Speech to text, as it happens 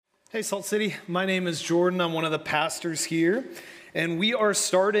Hey, Salt City. My name is Jordan. I'm one of the pastors here. And we are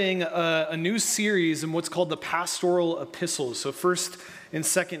starting a new series in what's called the Pastoral Epistles. So 1st and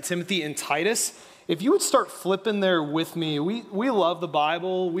 2nd Timothy and Titus. If you would start flipping there with me, we love the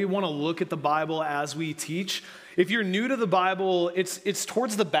Bible. We want to look at the Bible as we teach. If you're new to the Bible, it's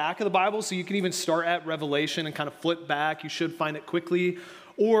towards the back of the Bible, so you can even start at Revelation and kind of flip back. You should find it quickly.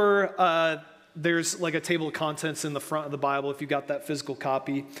 Or there's like a table of contents in the front of the Bible if you got that physical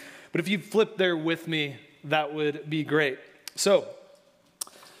copy. But if you flip there with me, that would be great. So,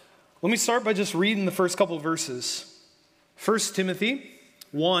 let me start by just reading the first couple of verses. 1 Timothy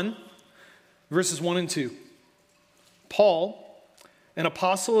 1, verses 1 and 2. Paul, an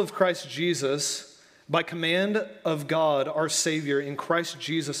apostle of Christ Jesus, by command of God our Savior, in Christ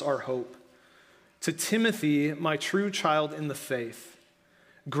Jesus our hope. To Timothy, my true child in the faith,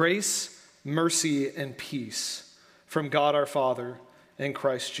 grace, mercy, and peace from God our Father and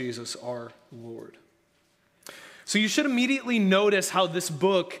Christ Jesus our Lord. So you should immediately notice how this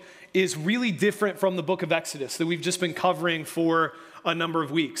book is really different from the book of Exodus that we've just been covering for a number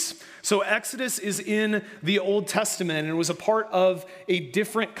of weeks. So Exodus is in the Old Testament and it was a part of a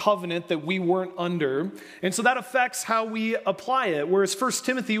different covenant that we weren't under. And so that affects how we apply it. Whereas 1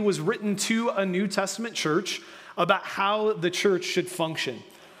 Timothy was written to a New Testament church about how the church should function.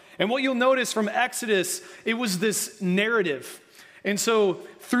 And what you'll notice from Exodus, it was this narrative. And so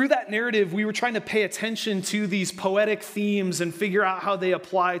through that narrative, we were trying to pay attention to these poetic themes and figure out how they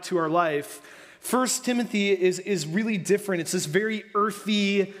apply to our life. 1 Timothy is really different. It's this very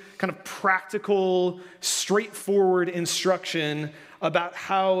earthy, kind of practical, straightforward instruction about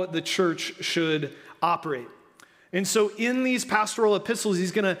how the church should operate. And so in these pastoral epistles,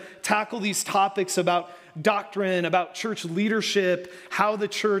 he's going to tackle these topics about doctrine, about church leadership, how the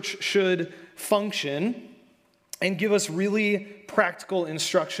church should function, and give us really practical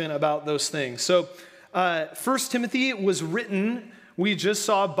instruction about those things. So 1 Timothy was written, we just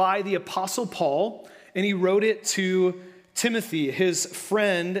saw, by the Apostle Paul, and he wrote it to Timothy, his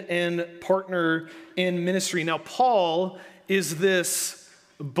friend and partner in ministry. Now, Paul is this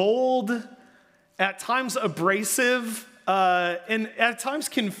bold, at times abrasive, and at times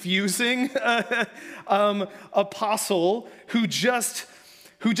confusing apostle who just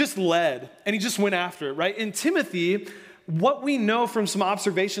led, and he just went after it, right? In Timothy, what we know from some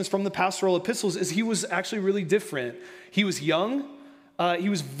observations from the pastoral epistles is he was actually really different. He was young. He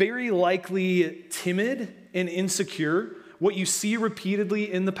was very likely timid and insecure. What you see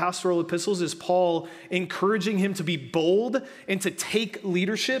repeatedly in the pastoral epistles is Paul encouraging him to be bold and to take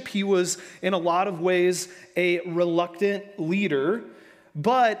leadership. He was, in a lot of ways, a reluctant leader.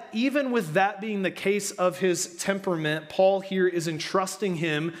 But even with that being the case of his temperament, Paul here is entrusting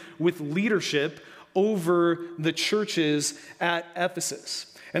him with leadership over the churches at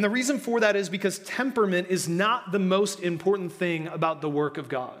Ephesus. And the reason for that is because temperament is not the most important thing about the work of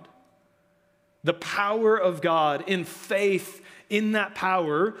God. The power of God in faith in that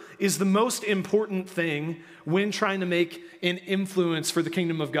power is the most important thing when trying to make an influence for the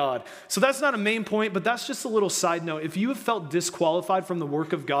kingdom of God. So that's not a main point, but that's just a little side note. If you have felt disqualified from the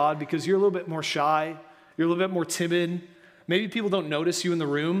work of God because you're a little bit more shy, you're a little bit more timid, maybe people don't notice you in the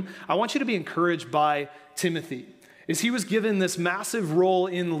room, I want you to be encouraged by Timothy. As he was given this massive role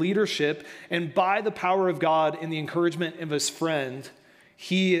in leadership, and by the power of God and the encouragement of his friend,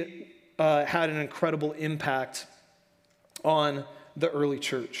 he had an incredible impact on the early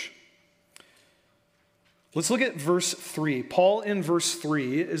church. Let's look at verse 3. Paul in verse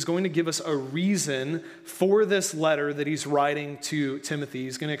 3 is going to give us a reason for this letter that he's writing to Timothy.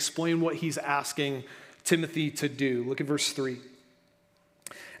 He's going to explain what he's asking Timothy to do. Look at verse 3.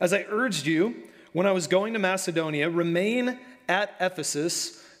 As I urged you when I was going to Macedonia, remain at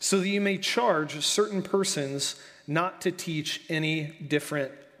Ephesus so that you may charge certain persons not to teach any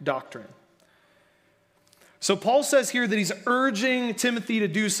different doctrine. So Paul says here that he's urging Timothy to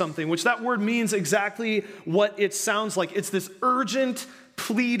do something, which that word means exactly what it sounds like. It's this urgent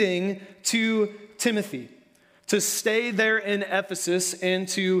pleading to Timothy to stay there in Ephesus and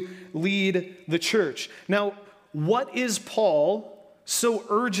to lead the church. Now, what is Paul so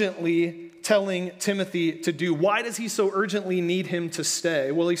urgently telling Timothy to do? Why does he so urgently need him to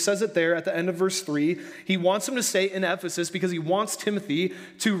stay? Well, he says it there at the end of verse 3. He wants him to stay in Ephesus because he wants Timothy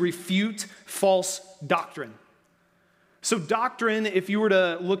to refute false doctrine. So doctrine, if you were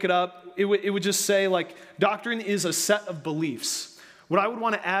to look it up, it would just say, like, doctrine is a set of beliefs. What I would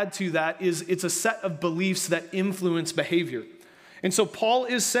want to add to that is it's a set of beliefs that influence behavior. And so Paul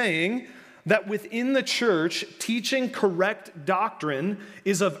is saying that within the church, teaching correct doctrine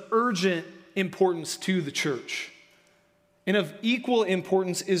is of urgent importance to the church. And of equal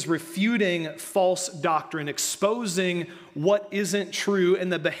importance is refuting false doctrine, exposing what isn't true,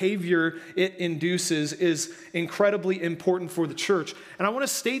 and the behavior it induces is incredibly important for the church. And I want to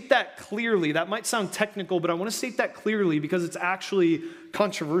state that clearly. That might sound technical, but I want to state that clearly because it's actually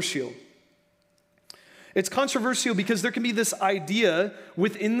controversial. It's controversial because there can be this idea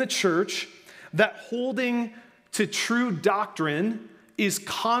within the church that holding to true doctrine is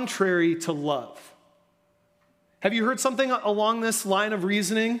contrary to love. Have you heard something along this line of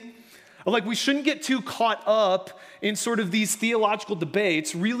reasoning? Like, we shouldn't get too caught up in sort of these theological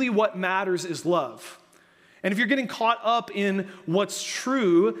debates. Really, what matters is love. And if you're getting caught up in what's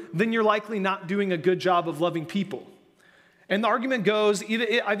true, then you're likely not doing a good job of loving people. And the argument goes,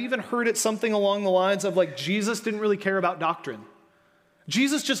 I've even heard it something along the lines of like, Jesus didn't really care about doctrine.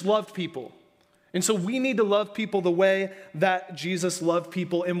 Jesus just loved people. And so we need to love people the way that Jesus loved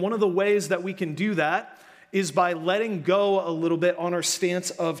people. And one of the ways that we can do that is by letting go a little bit on our stance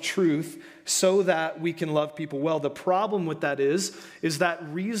of truth so that we can love people well. The problem with that is that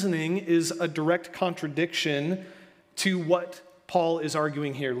reasoning is a direct contradiction to what Paul is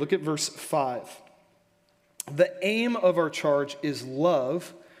arguing here. Look at verse 5. The aim of our charge is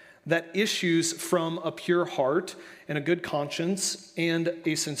love that issues from a pure heart and a good conscience and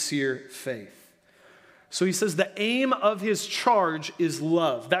a sincere faith. So he says the aim of his charge is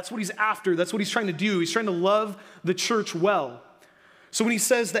love. That's what he's after. That's what he's trying to do. He's trying to love the church well. So when he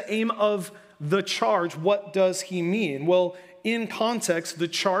says the aim of the charge, what does he mean? Well, in context, the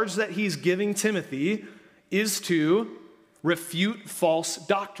charge that he's giving Timothy is to refute false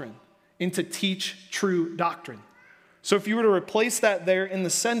doctrine and to teach true doctrine. So if you were to replace that there in the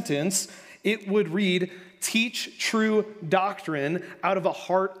sentence, it would read, teach true doctrine out of a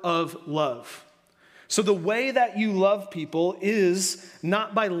heart of love. So the way that you love people is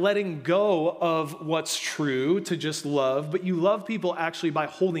not by letting go of what's true to just love, but you love people actually by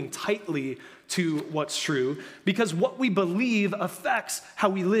holding tightly to what's true, because what we believe affects how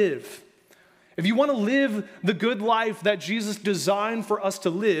we live. If you want to live the good life that Jesus designed for us to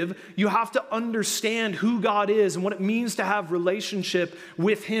live, you have to understand who God is and what it means to have relationship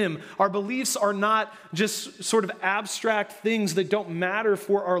with Him. Our beliefs are not just sort of abstract things that don't matter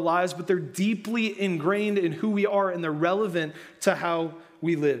for our lives, but they're deeply ingrained in who we are and they're relevant to how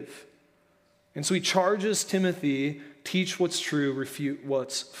we live. And so he charges Timothy, teach what's true, refute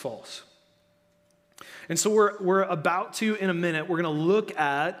what's false. And so we're about to, in a minute, we're going to look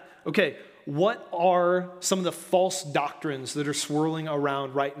at, okay, what are some of the false doctrines that are swirling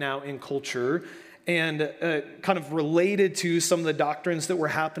around right now in culture and kind of related to some of the doctrines that were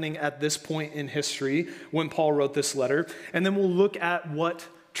happening at this point in history when Paul wrote this letter. And then we'll look at what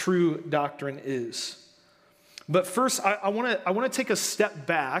true doctrine is. But first, I want to take a step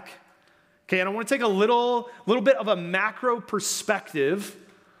back, okay, and I want to take a little bit of a macro perspective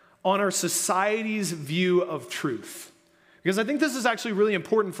on our society's view of truth. Because I think this is actually really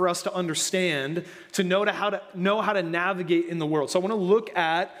important for us to understand, to know how to navigate in the world. So I want to look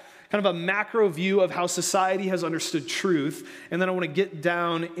at kind of a macro view of how society has understood truth, and then I want to get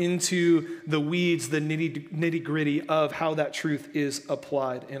down into the weeds, the nitty-gritty of how that truth is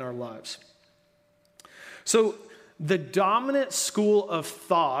applied in our lives. So the dominant school of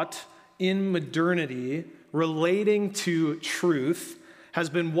thought in modernity relating to truth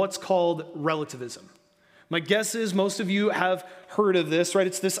has been what's called relativism. My guess is most of you have heard of this, right?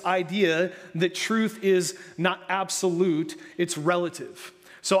 It's this idea that truth is not absolute, it's relative.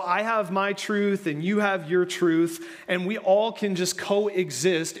 So I have my truth and you have your truth, and we all can just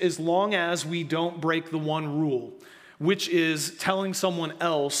coexist as long as we don't break the one rule, which is telling someone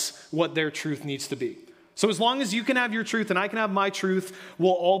else what their truth needs to be. So as long as you can have your truth and I can have my truth,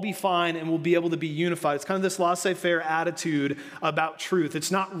 we'll all be fine and we'll be able to be unified. It's kind of this laissez-faire attitude about truth.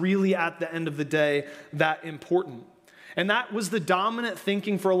 It's not really at the end of the day that important. And that was the dominant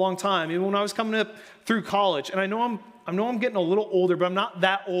thinking for a long time. Even when I was coming up through college, and I know I'm getting a little older, but I'm not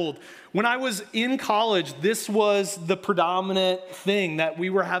that old. When I was in college, this was the predominant thing that we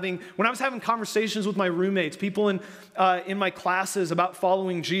were having. When I was having conversations with my roommates, people in my classes about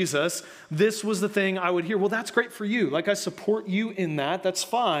following Jesus, this was the thing I would hear. Well, that's great for you. Like, I support you in that. That's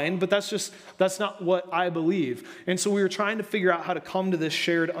fine, but that's not what I believe. And so we were trying to figure out how to come to this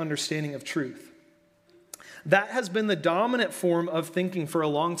shared understanding of truth. That has been the dominant form of thinking for a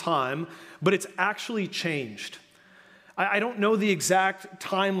long time, but it's actually changed. I don't know the exact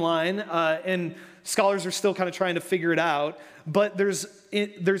timeline, and scholars are still kind of trying to figure it out, but there's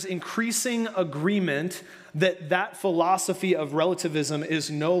increasing agreement that philosophy of relativism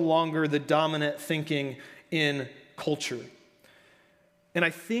is no longer the dominant thinking in culture. And I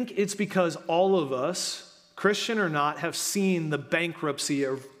think it's because all of us Christian or not, have seen the bankruptcy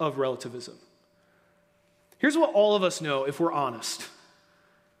of relativism. Here's what all of us know if we're honest.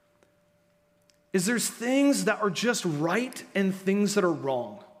 Is there's things that are just right and things that are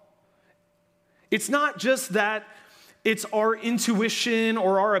wrong. It's not just that it's our intuition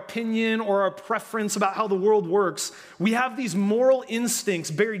or our opinion or our preference about how the world works. We have these moral instincts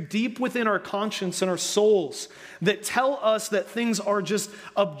buried deep within our conscience and our souls that tell us that things are just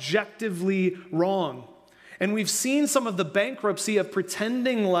objectively wrong. And we've seen some of the bankruptcy of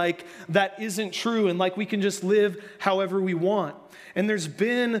pretending like that isn't true and like we can just live however we want. And there's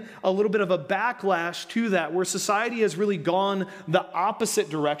been a little bit of a backlash to that, where society has really gone the opposite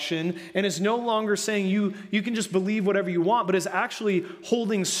direction and is no longer saying you can just believe whatever you want, but is actually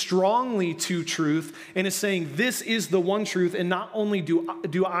holding strongly to truth and is saying this is the one truth, and not only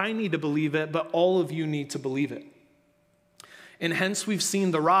do I need to believe it, but all of you need to believe it. And hence we've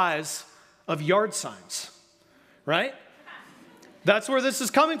seen the rise of yard signs, right? That's where this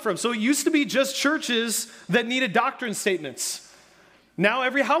is coming from. So it used to be just churches that needed doctrine statements. Now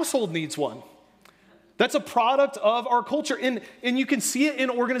every household needs one. That's a product of our culture. And you can see it in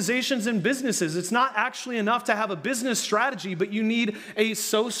organizations and businesses. It's not actually enough to have a business strategy, but you need a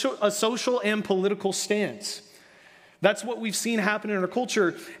social and political stance. That's what we've seen happen in our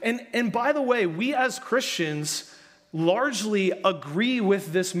culture. And by the way, we as Christians largely agree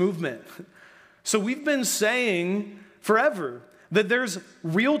with this movement. So we've been saying forever that there's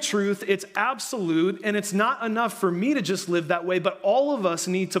real truth, it's absolute, and it's not enough for me to just live that way, but all of us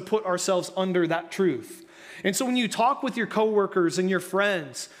need to put ourselves under that truth. And so when you talk with your coworkers and your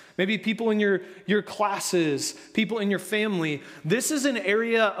friends, maybe people in your classes, people in your family, this is an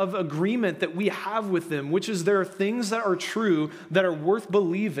area of agreement that we have with them, which is there are things that are true, that are worth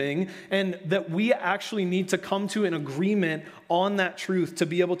believing, and that we actually need to come to an agreement on that truth to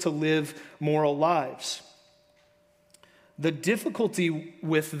be able to live moral lives. The difficulty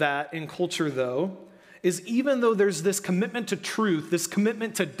with that in culture, though, is even though there's this commitment to truth, this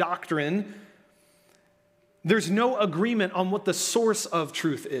commitment to doctrine, there's no agreement on what the source of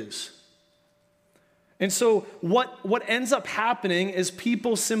truth is. And so what ends up happening is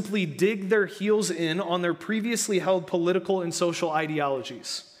people simply dig their heels in on their previously held political and social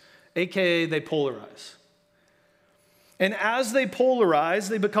ideologies, aka they polarize. And as they polarize,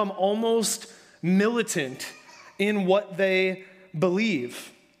 they become almost militant in what they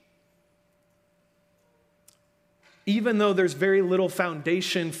believe, even though there's very little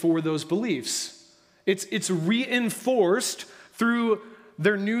foundation for those beliefs. It's reinforced through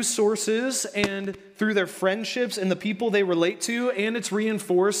their news sources and through their friendships and the people they relate to, and it's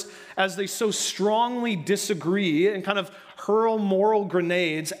reinforced as they so strongly disagree and kind of hurl moral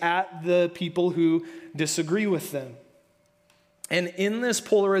grenades at the people who disagree with them. And in this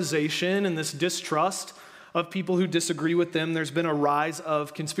polarization and this distrust of people who disagree with them, there's been a rise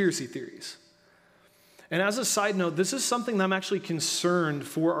of conspiracy theories. And as a side note, this is something that I'm actually concerned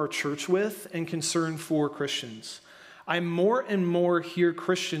for our church with and concerned for Christians. I more and more hear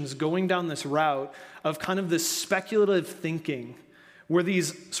Christians going down this route of kind of this speculative thinking, where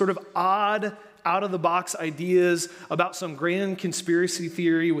these sort of odd, out-of-the-box ideas about some grand conspiracy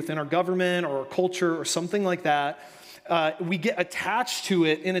theory within our government or our culture or something like that, we get attached to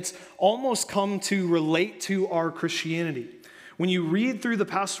it, and it's almost come to relate to our Christianity. When you read through the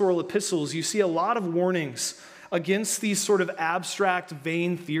pastoral epistles, you see a lot of warnings against these sort of abstract,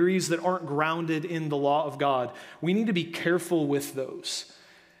 vain theories that aren't grounded in the law of God. We need to be careful with those,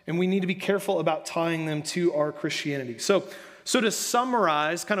 and we need to be careful about tying them to our Christianity. So to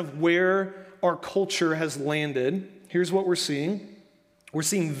summarize kind of where our culture has landed, here's what we're seeing. We're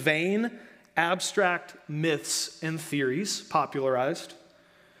seeing vain, abstract myths and theories popularized.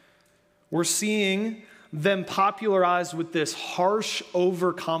 We're seeing them popularized with this harsh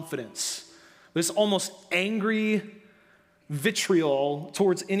overconfidence, this almost angry vitriol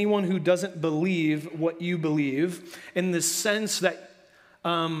towards anyone who doesn't believe what you believe, in the sense that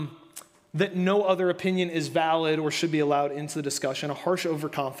that no other opinion is valid or should be allowed into the discussion, a harsh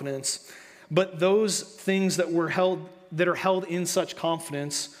overconfidence. But those things that are held in such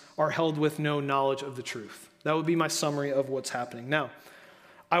confidence are held with no knowledge of the truth. That would be my summary of what's happening. Now,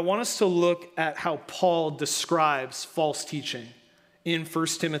 I want us to look at how Paul describes false teaching in 1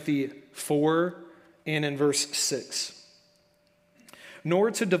 Timothy 4 and in verse 6. Nor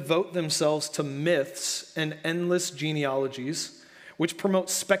to devote themselves to myths and endless genealogies, which promote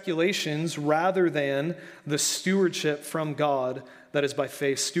speculations rather than the stewardship from God that is by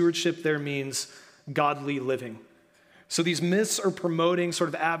faith. Stewardship there means godly living. So these myths are promoting sort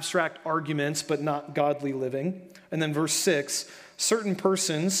of abstract arguments, but not godly living. And then verse 6, certain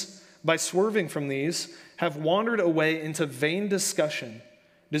persons by swerving from these, have wandered away into vain discussion,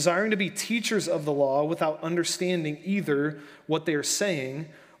 desiring to be teachers of the law without understanding either what they are saying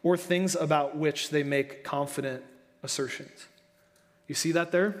or things about which they make confident assertions. You see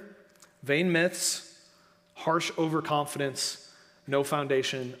that there? Vain myths, harsh overconfidence, no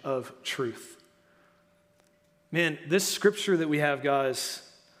foundation of truth. Man, this scripture that we have, guys,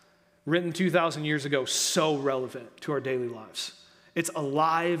 written 2,000 years ago, so relevant to our daily lives. It's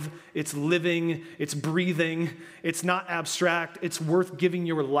alive, it's living, it's breathing, it's not abstract, it's worth giving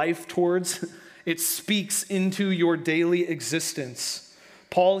your life towards. It speaks into your daily existence.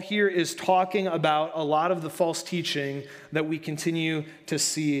 Paul here is talking about a lot of the false teaching that we continue to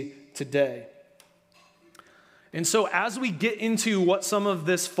see today. And so as we get into what some of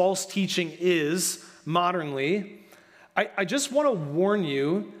this false teaching is modernly, I just want to warn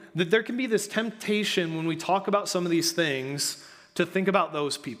you that there can be this temptation when we talk about some of these things to think about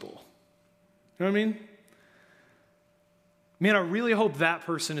those people. You know what I mean? Man, I really hope that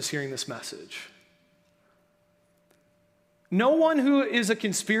person is hearing this message. No one who is a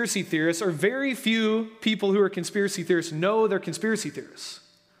conspiracy theorist, or very few people who are conspiracy theorists, know they're conspiracy theorists.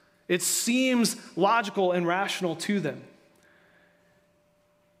 It seems logical and rational to them.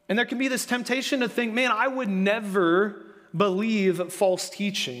 And there can be this temptation to think, man, I would never believe false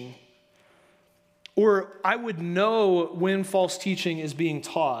teaching. Or I would know when false teaching is being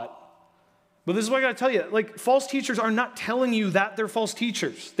taught. But this is what I got to tell you. Like, false teachers are not telling you that they're false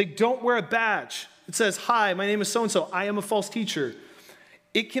teachers. They don't wear a badge. It says, hi, my name is so-and-so. I am a false teacher.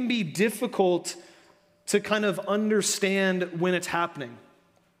 It can be difficult to kind of understand when it's happening.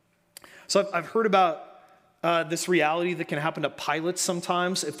 So I've heard about this reality that can happen to pilots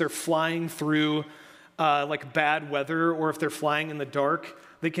sometimes if they're flying through like bad weather, or if they're flying in the dark.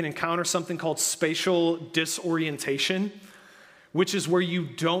 They can encounter something called spatial disorientation, which is where you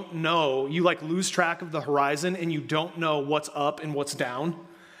don't know, you like lose track of the horizon and you don't know what's up and what's down.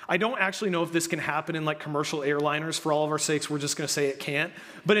 I don't actually know if this can happen in like commercial airliners. For all of our sakes, we're just going to say it can't.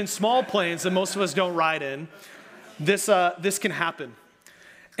 But in small planes that most of us don't ride in, this can happen.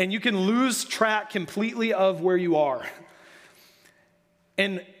 And you can lose track completely of where you are.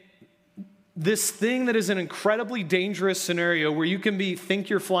 And this thing that is an incredibly dangerous scenario where you can think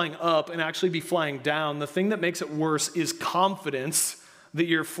you're flying up and actually be flying down, the thing that makes it worse is confidence that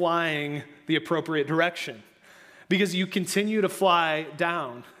you're flying the appropriate direction. Because you continue to fly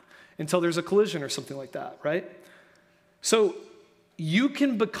down until there's a collision or something like that, right? So you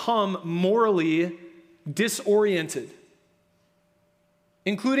can become morally disoriented,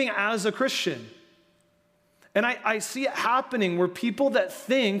 including as a Christian. And I see it happening where people that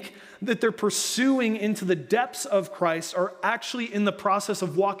think that they're pursuing into the depths of Christ are actually in the process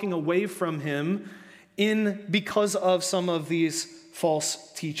of walking away from him because of some of these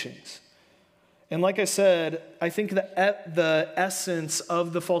false teachings. And like I said, I think that the essence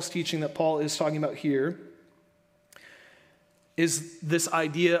of the false teaching that Paul is talking about here is this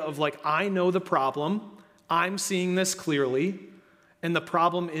idea of like, I know the problem, I'm seeing this clearly, and the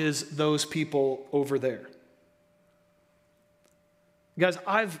problem is those people over there. Guys,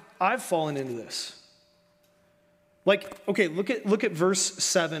 I've fallen into this. Like, okay, look at verse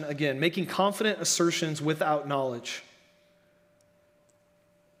 7 again, making confident assertions without knowledge.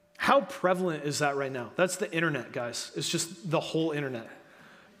 How prevalent is that right now? That's the internet, guys. It's just the whole internet.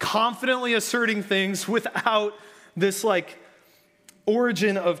 Confidently asserting things without this like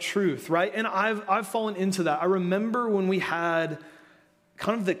origin of truth, right? And I've fallen into that. I remember when we had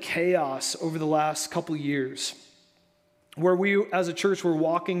kind of the chaos over the last couple years, where we as a church were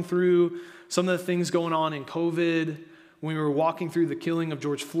walking through some of the things going on in COVID, when we were walking through the killing of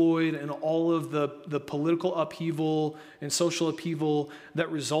George Floyd and all of the political upheaval and social upheaval that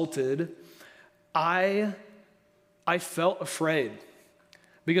resulted, I felt afraid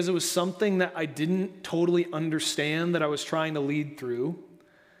because it was something that I didn't totally understand that I was trying to lead through.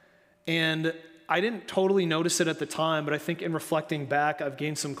 And I didn't totally notice it at the time, but I think in reflecting back, I've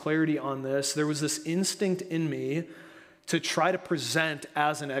gained some clarity on this. There was this instinct in me to try to present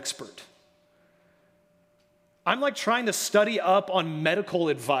as an expert. I'm like trying to study up on medical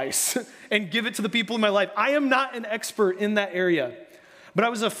advice and give it to the people in my life. I am not an expert in that area, but I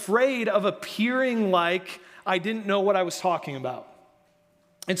was afraid of appearing like I didn't know what I was talking about.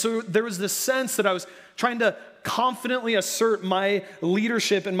 And so there was this sense that I was trying to confidently assert my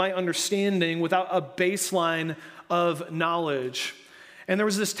leadership and my understanding without a baseline of knowledge. And there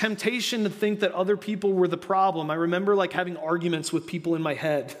was this temptation to think that other people were the problem. I remember like having arguments with people in my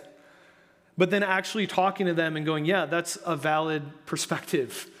head, but then actually talking to them and going, yeah, that's a valid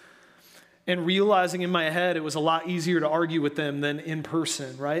perspective. and realizing in my head it was a lot easier to argue with them than in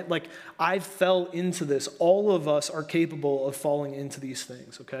person, right? Like, I fell into this. All of us are capable of falling into these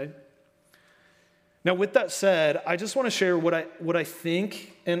things, okay? Now, with that said, I just want to share what I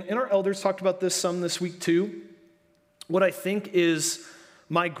think, and our elders talked about this some this week too, what I think is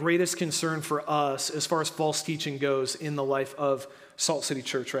my greatest concern for us as far as false teaching goes in the life of Salt City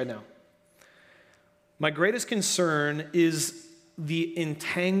Church right now. My greatest concern is the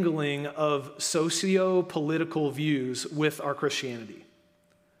entangling of socio-political views with our Christianity.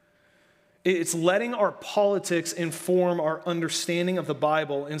 It's letting our politics inform our understanding of the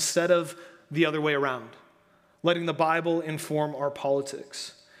Bible instead of the other way around, letting the Bible inform our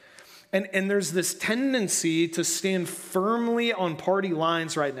politics. And there's this tendency to stand firmly on party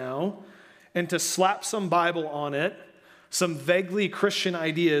lines right now and to slap some Bible on it, some vaguely Christian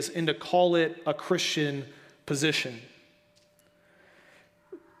ideas, and to call it a Christian position.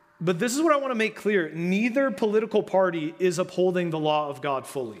 But this is what I want to make clear. Neither political party is upholding the law of God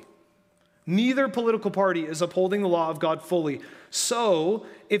fully. Neither political party is upholding the law of God fully. So,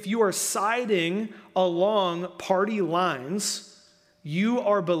 if you are siding along party lines, you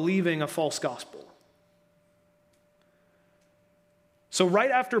are believing a false gospel. So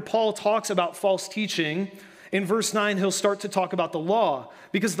right after Paul talks about false teaching, in verse 9, he'll start to talk about the law,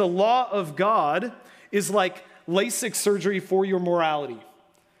 because the law of God is like LASIK surgery for your morality.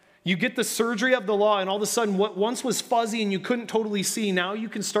 You get the surgery of the law, and all of a sudden, what once was fuzzy and you couldn't totally see, now you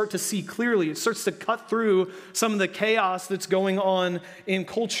can start to see clearly. It starts to cut through some of the chaos that's going on in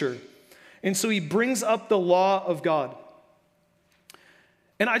culture. And so he brings up the law of God.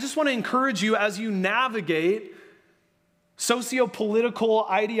 And I just want to encourage you as you navigate socio-political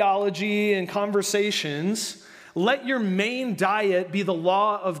ideology and conversations, let your main diet be the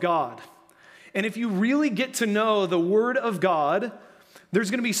law of God. And if you really get to know the Word of God, there's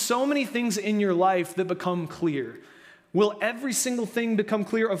going to be so many things in your life that become clear. Will every single thing become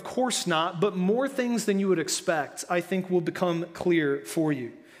clear? Of course not, but more things than you would expect, I think, will become clear for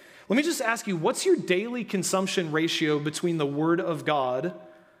you. Let me just ask you, what's your daily consumption ratio between the Word of God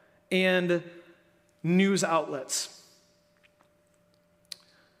and news outlets?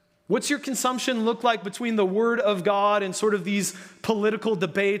 What's your consumption look like between the Word of God and sort of these political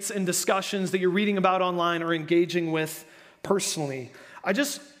debates and discussions that you're reading about online or engaging with personally? I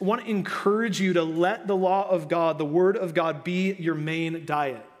just want to encourage you to let the law of God, the Word of God, be your main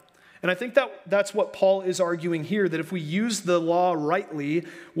diet. And I think that's what Paul is arguing here, that if we use the law rightly,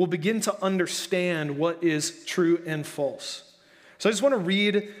 we'll begin to understand what is true and false. So I just want to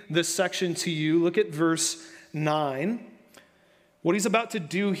read this section to you. Look at verse 9. What he's about to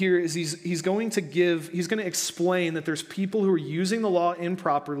do here is he's going to explain that there's people who are using the law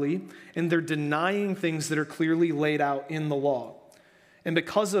improperly, and they're denying things that are clearly laid out in the law. And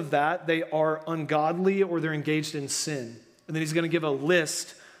because of that, they are ungodly or they're engaged in sin. And then he's going to give a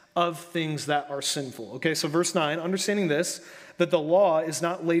list of things that are sinful. Okay, so verse 9, understanding this, that the law is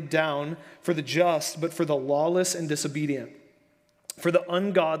not laid down for the just, but for the lawless and disobedient, for the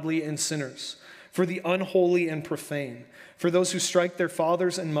ungodly and sinners, for the unholy and profane, for those who strike their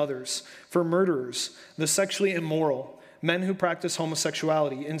fathers and mothers, for murderers, the sexually immoral, men who practice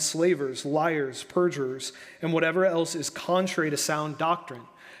homosexuality, enslavers, liars, perjurers, and whatever else is contrary to sound doctrine.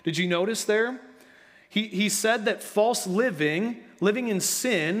 Did you notice there? He said that false living in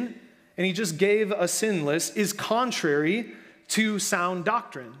sin, and he just gave a sin list, is contrary to sound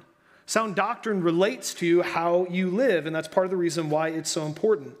doctrine. Sound doctrine relates to how you live, and that's part of the reason why it's so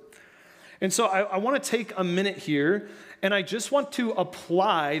important. And so I want to take a minute here, and I just want to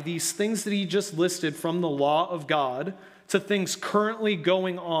apply these things that he just listed from the law of God to things currently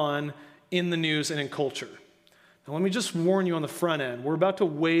going on in the news and in culture. Now, let me just warn you on the front end, we're about to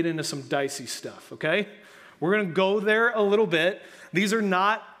wade into some dicey stuff, okay? We're going to go there a little bit. These are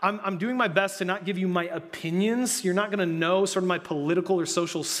not, I'm doing my best to not give you my opinions. You're not going to know sort of my political or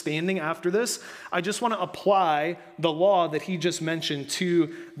social standing after this. I just want to apply the law that he just mentioned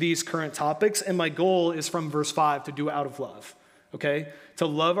to these current topics. And my goal is from verse 5 to do it out of love, okay? To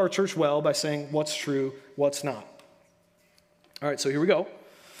love our church well by saying what's true, what's not. All right, so here we go.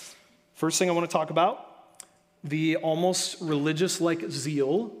 First thing I want to talk about, the almost religious-like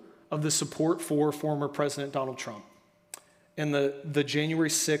zeal of the support for former President Donald Trump and the January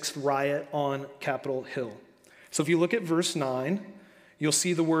 6th riot on Capitol Hill. So if you look at verse 9, you'll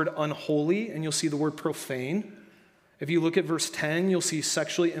see the word unholy and you'll see the word profane. If you look at verse 10, you'll see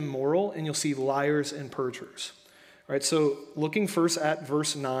sexually immoral and you'll see liars and perjurers. All right, so looking first at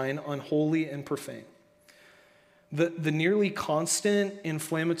verse 9, unholy and profane. The nearly constant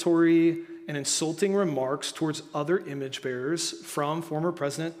inflammatory and insulting remarks towards other image bearers from former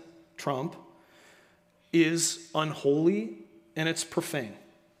President Trump, is unholy and it's profane.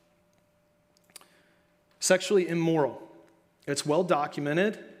 Sexually immoral. It's well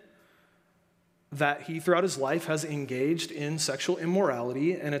documented that he, throughout his life, has engaged in sexual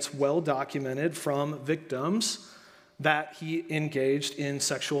immorality, and it's well documented from victims that he engaged in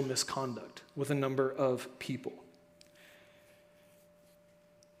sexual misconduct with a number of people.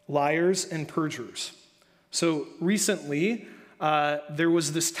 Liars and perjurers. So recently, there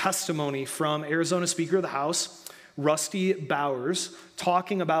was this testimony from Arizona Speaker of the House, Rusty Bowers,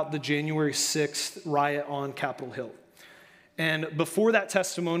 talking about the January 6th riot on Capitol Hill. And before that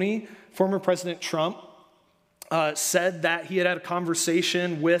testimony, former President Trump said that he had had a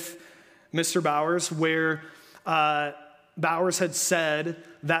conversation with Mr. Bowers where Bowers had said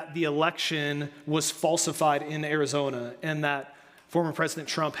that the election was falsified in Arizona and that former President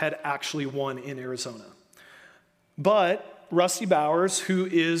Trump had actually won in Arizona. But Rusty Bowers, who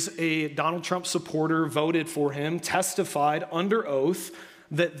is a Donald Trump supporter, voted for him, testified under oath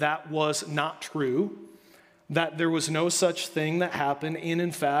that that was not true, that there was no such thing that happened, and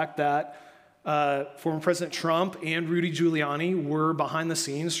in fact that former President Trump and Rudy Giuliani were behind the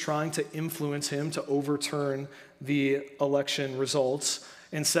scenes trying to influence him to overturn the election results,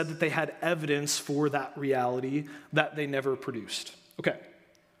 and said that they had evidence for that reality that they never produced. Okay,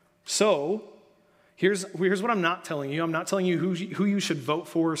 so here's what I'm not telling you. I'm not telling you who you should vote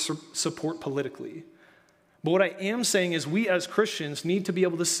for or support politically. But what I am saying is we as Christians need to be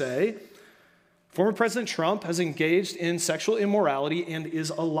able to say, former President Trump has engaged in sexual immorality and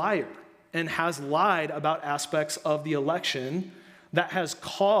is a liar and has lied about aspects of the election that has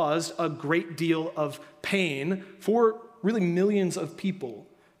caused a great deal of pain for really millions of people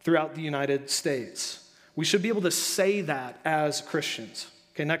throughout the United States. We should be able to say that as Christians.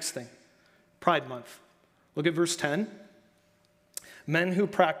 Okay, next thing. Pride Month. Look at verse 10. Men who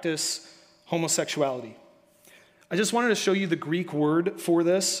practice homosexuality. I just wanted to show you the Greek word for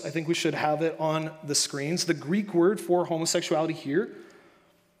this. I think we should have it on the screens. The Greek word for homosexuality here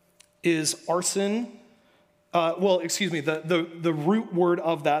is arson. The root word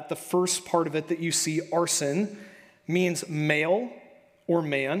of that, the first part of it that you see, arson, means male or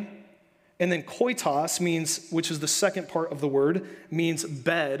man. And then koitos means, which is the second part of the word, means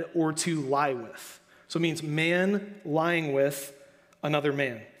bed or to lie with. So it means man lying with another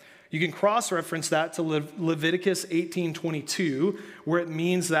man. You can cross-reference that to Leviticus 18:22, where it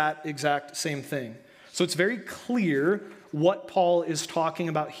means that exact same thing. So it's very clear what Paul is talking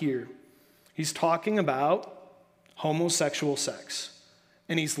about here. He's talking about homosexual sex,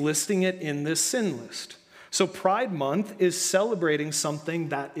 and he's listing it in this sin list. So Pride Month is celebrating something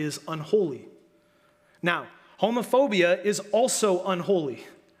that is unholy. Now, homophobia is also unholy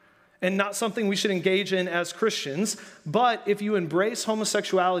and not something we should engage in as Christians, but if you embrace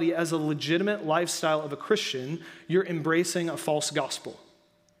homosexuality as a legitimate lifestyle of a Christian, you're embracing a false gospel.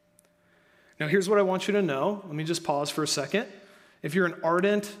 Now, here's what I want you to know. Let me just pause for a second. If you're an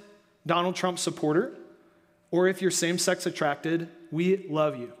ardent Donald Trump supporter, or if you're same-sex attracted, we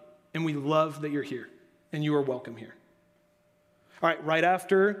love you, and we love that you're here, and you are welcome here. All right, right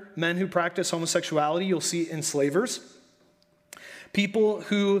after men who practice homosexuality, you'll see enslavers. People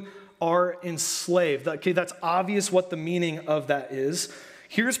who are enslaved. Okay, that's obvious what the meaning of that is.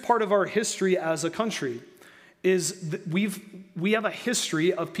 Here's part of our history as a country, is that we have a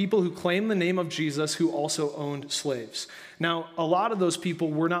history of people who claim the name of Jesus who also owned slaves. Now, a lot of those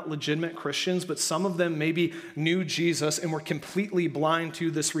people were not legitimate Christians, but some of them maybe knew Jesus and were completely blind to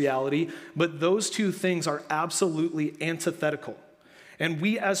this reality. But those two things are absolutely antithetical. And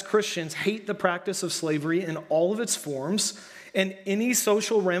we as Christians hate the practice of slavery in all of its forms and any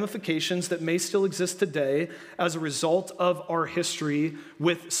social ramifications that may still exist today as a result of our history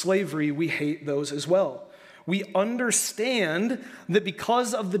with slavery. We hate those as well. We understand that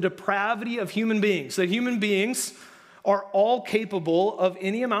because of the depravity of human beings, that human beings are all capable of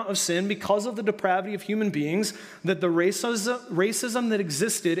any amount of sin because of the depravity of human beings, that the racism that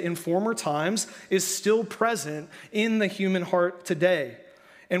existed in former times is still present in the human heart today.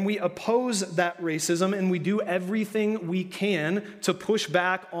 And we oppose that racism, and we do everything we can to push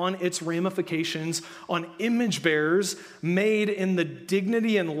back on its ramifications on image bearers made in the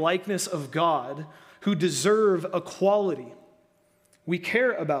dignity and likeness of God who deserve equality. We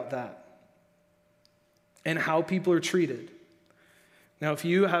care about that and how people are treated. Now, if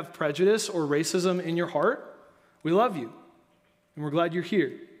you have prejudice or racism in your heart, we love you, and we're glad you're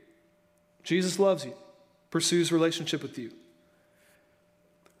here. Jesus loves you, pursues relationship with you.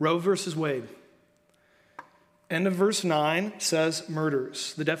 Roe versus Wade. End of verse 9 says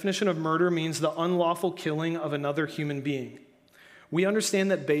murders. The definition of murder means the unlawful killing of another human being. We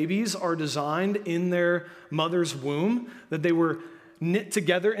understand that babies are designed in their mother's womb, that they were knit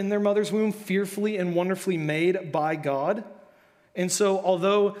together in their mother's womb, fearfully and wonderfully made by God. And so,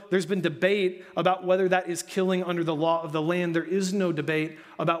 although there's been debate about whether that is killing under the law of the land, there is no debate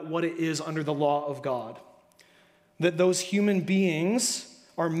about what it is under the law of God. That those human beings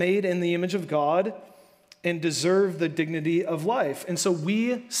are made in the image of God and deserve the dignity of life. And so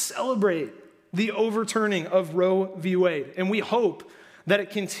we celebrate the overturning of Roe v. Wade, and we hope that it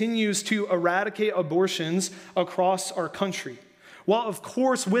continues to eradicate abortions across our country. While, of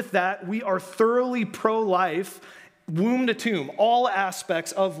course, with that, we are thoroughly pro-life, womb to tomb, all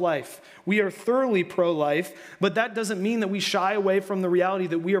aspects of life. We are thoroughly pro-life, but that doesn't mean that we shy away from the reality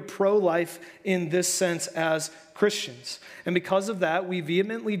that we are pro-life in this sense as Christians. And because of that, we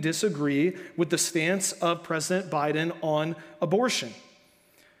vehemently disagree with the stance of President Biden on abortion.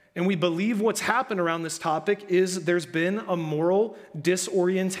 And we believe what's happened around this topic is there's been a moral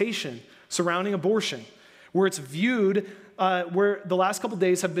disorientation surrounding abortion, where it's viewed, where the last couple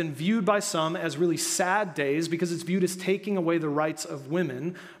days have been viewed by some as really sad days because it's viewed as taking away the rights of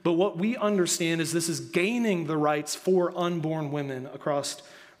women. But what we understand is this is gaining the rights for unborn women across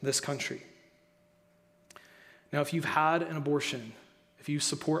this country. Now, if you've had an abortion, if you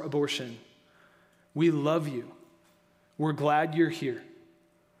support abortion, we love you. We're glad you're here.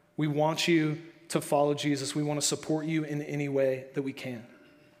 We want you to follow Jesus. We want to support you in any way that we can.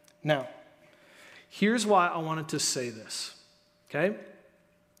 Now, here's why I wanted to say this, okay?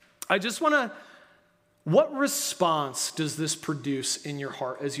 What response does this produce in your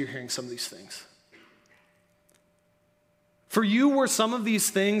heart as you're hearing some of these things? For you, were some of these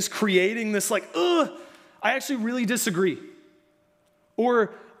things creating this I actually really disagree.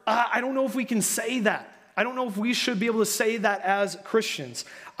 Or I don't know if we can say that. I don't know if we should be able to say that as Christians.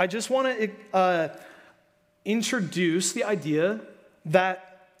 I just want to introduce the idea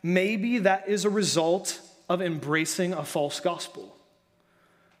that maybe that is a result of embracing a false gospel.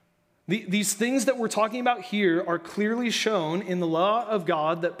 These things that we're talking about here are clearly shown in the law of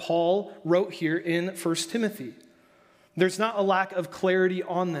God that Paul wrote here in 1 Timothy. There's not a lack of clarity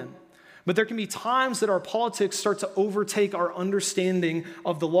on them. But there can be times that our politics start to overtake our understanding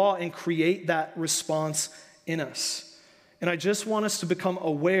of the law and create that response in us. And I just want us to become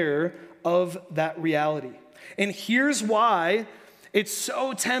aware of that reality. And here's why it's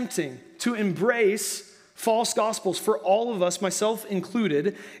so tempting to embrace false gospels for all of us, myself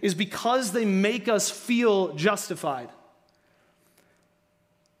included, is because they make us feel justified.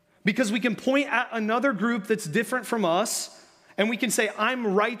 Because we can point at another group that's different from us, and we can say,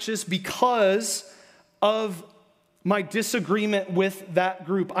 I'm righteous because of my disagreement with that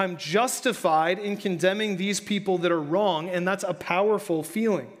group. I'm justified in condemning these people that are wrong, and that's a powerful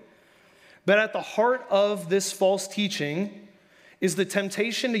feeling. But at the heart of this false teaching is the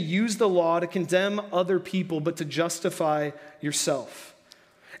temptation to use the law to condemn other people, but to justify yourself.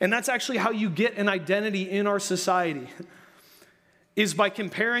 And that's actually how you get an identity in our society, is by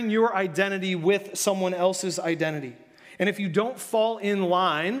comparing your identity with someone else's identity. And if you don't fall in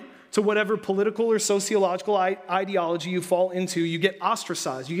line to whatever political or sociological ideology you fall into, you get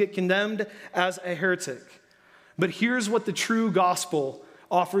ostracized. You get condemned as a heretic. But here's what the true gospel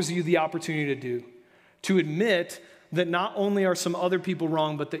offers you the opportunity to do. To admit that not only are some other people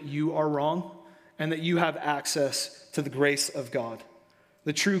wrong, but that you are wrong and that you have access to the grace of God.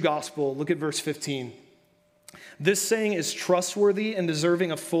 The true gospel, look at verse 15. This saying is trustworthy and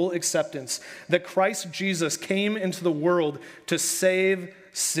deserving of full acceptance, that Christ Jesus came into the world to save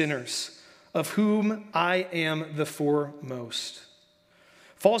sinners, of whom I am the foremost.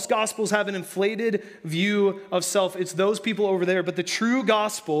 False gospels have an inflated view of self. It's those people over there. But the true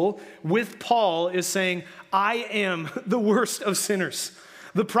gospel with Paul is saying, I am the worst of sinners.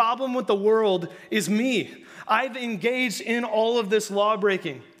 The problem with the world is me. I've engaged in all of this law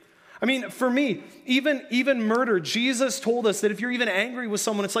breaking. I mean, for me, even murder, Jesus told us that if you're even angry with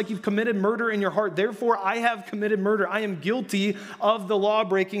someone, it's like you've committed murder in your heart. Therefore, I have committed murder. I am guilty of the law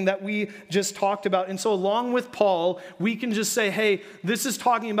breaking that we just talked about. And so along with Paul, we can just say, hey, this is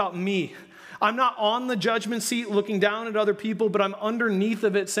talking about me. I'm not on the judgment seat looking down at other people, but I'm underneath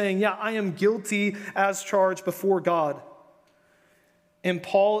of it saying, yeah, I am guilty as charged before God. And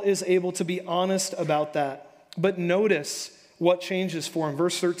Paul is able to be honest about that. But notice what changes for him.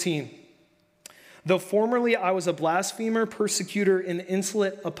 Verse 13. Though formerly I was a blasphemer, persecutor, and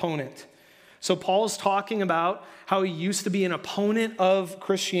insolent opponent. So Paul's talking about how he used to be an opponent of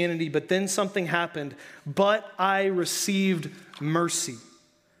Christianity, but then something happened. But I received mercy.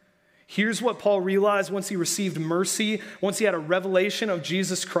 Here's what Paul realized once he received mercy, once he had a revelation of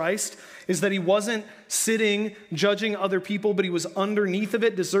Jesus Christ, is that he wasn't sitting judging other people, but he was underneath of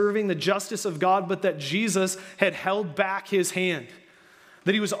it, deserving the justice of God, but that Jesus had held back his hand,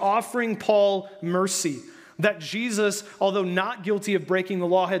 that he was offering Paul mercy, that Jesus, although not guilty of breaking the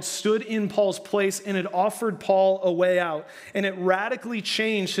law, had stood in Paul's place and had offered Paul a way out. And it radically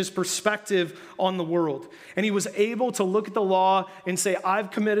changed his perspective on the world. And he was able to look at the law and say, I've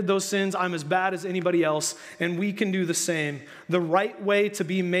committed those sins, I'm as bad as anybody else, and we can do the same. The right way to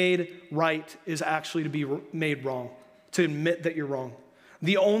be made right is actually to be made wrong, to admit that you're wrong.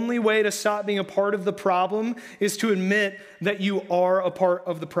 The only way to stop being a part of the problem is to admit that you are a part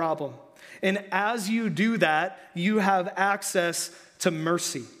of the problem. And as you do that, you have access to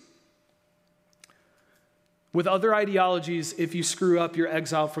mercy. With other ideologies, if you screw up, you're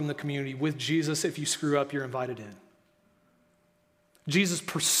exiled from the community. With Jesus, if you screw up, you're invited in. Jesus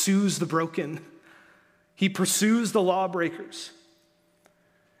pursues the broken. He pursues the lawbreakers.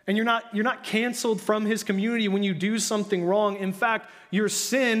 And you're not canceled from his community when you do something wrong. In fact, your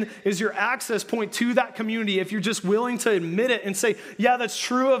sin is your access point to that community. If you're just willing to admit it and say, yeah, that's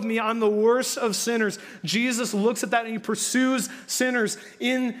true of me. I'm the worst of sinners. Jesus looks at that and he pursues sinners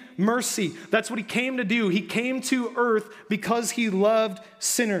in mercy. That's what he came to do. He came to earth because he loved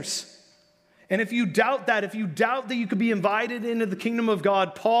sinners. And if you doubt that you could be invited into the kingdom of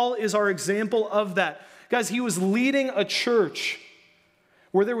God, Paul is our example of that. Guys, he was leading a church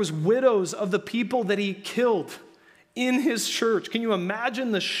where there was widows of the people that he killed in his church. Can you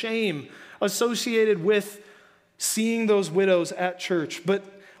imagine the shame associated with seeing those widows at church? But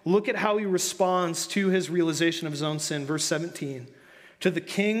look at how he responds to his realization of his own sin. Verse 17, to the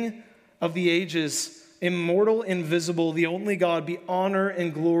King of the ages, immortal, invisible, the only God, be honor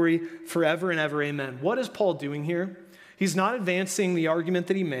and glory forever and ever. Amen. What is Paul doing here? He's not advancing the argument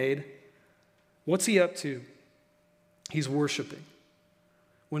that he made. What's he up to? He's worshiping.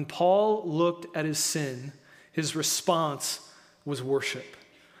 When Paul looked at his sin, his response was worship,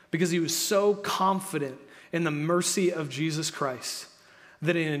 because he was so confident in the mercy of Jesus Christ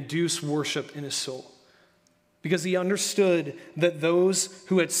that it induced worship in his soul, because he understood that those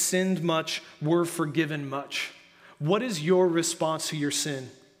who had sinned much were forgiven much. What is your response to your sin?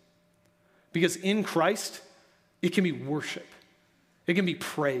 Because in Christ, it can be worship. It can be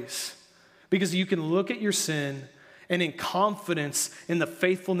praise, because you can look at your sin and in confidence in the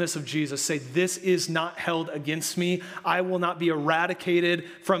faithfulness of Jesus, say, this is not held against me. I will not be eradicated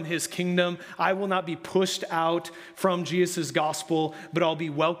from his kingdom. I will not be pushed out from Jesus' gospel, but I'll be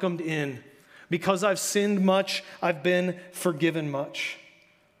welcomed in. Because I've sinned much, I've been forgiven much.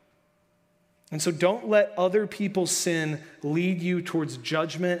 And so don't let other people's sin lead you towards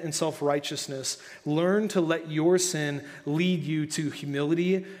judgment and self-righteousness. Learn to let your sin lead you to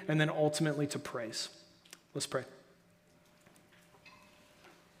humility and then ultimately to praise. Let's pray.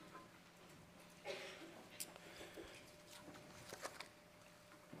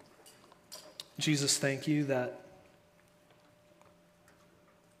 Jesus, thank you that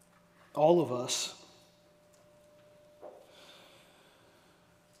all of us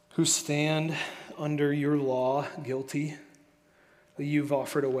who stand under your law guilty, that you've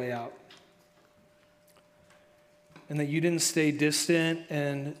offered a way out. And that you didn't stay distant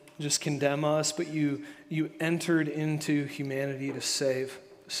and just condemn us, but you entered into humanity to save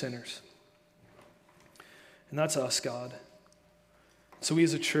sinners. And that's us, God. So we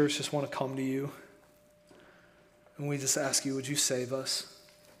as a church just want to come to you. And we just ask you, would you save us?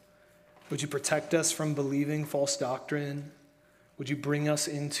 Would you protect us from believing false doctrine? Would you bring us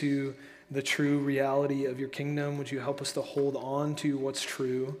into the true reality of your kingdom? Would you help us to hold on to what's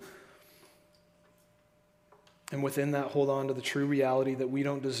true? And within that, hold on to the true reality that we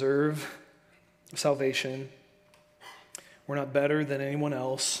don't deserve salvation. We're not better than anyone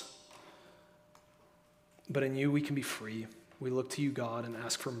else. But in you, we can be free. We look to you, God, and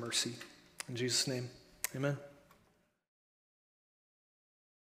ask for mercy. In Jesus' name, amen.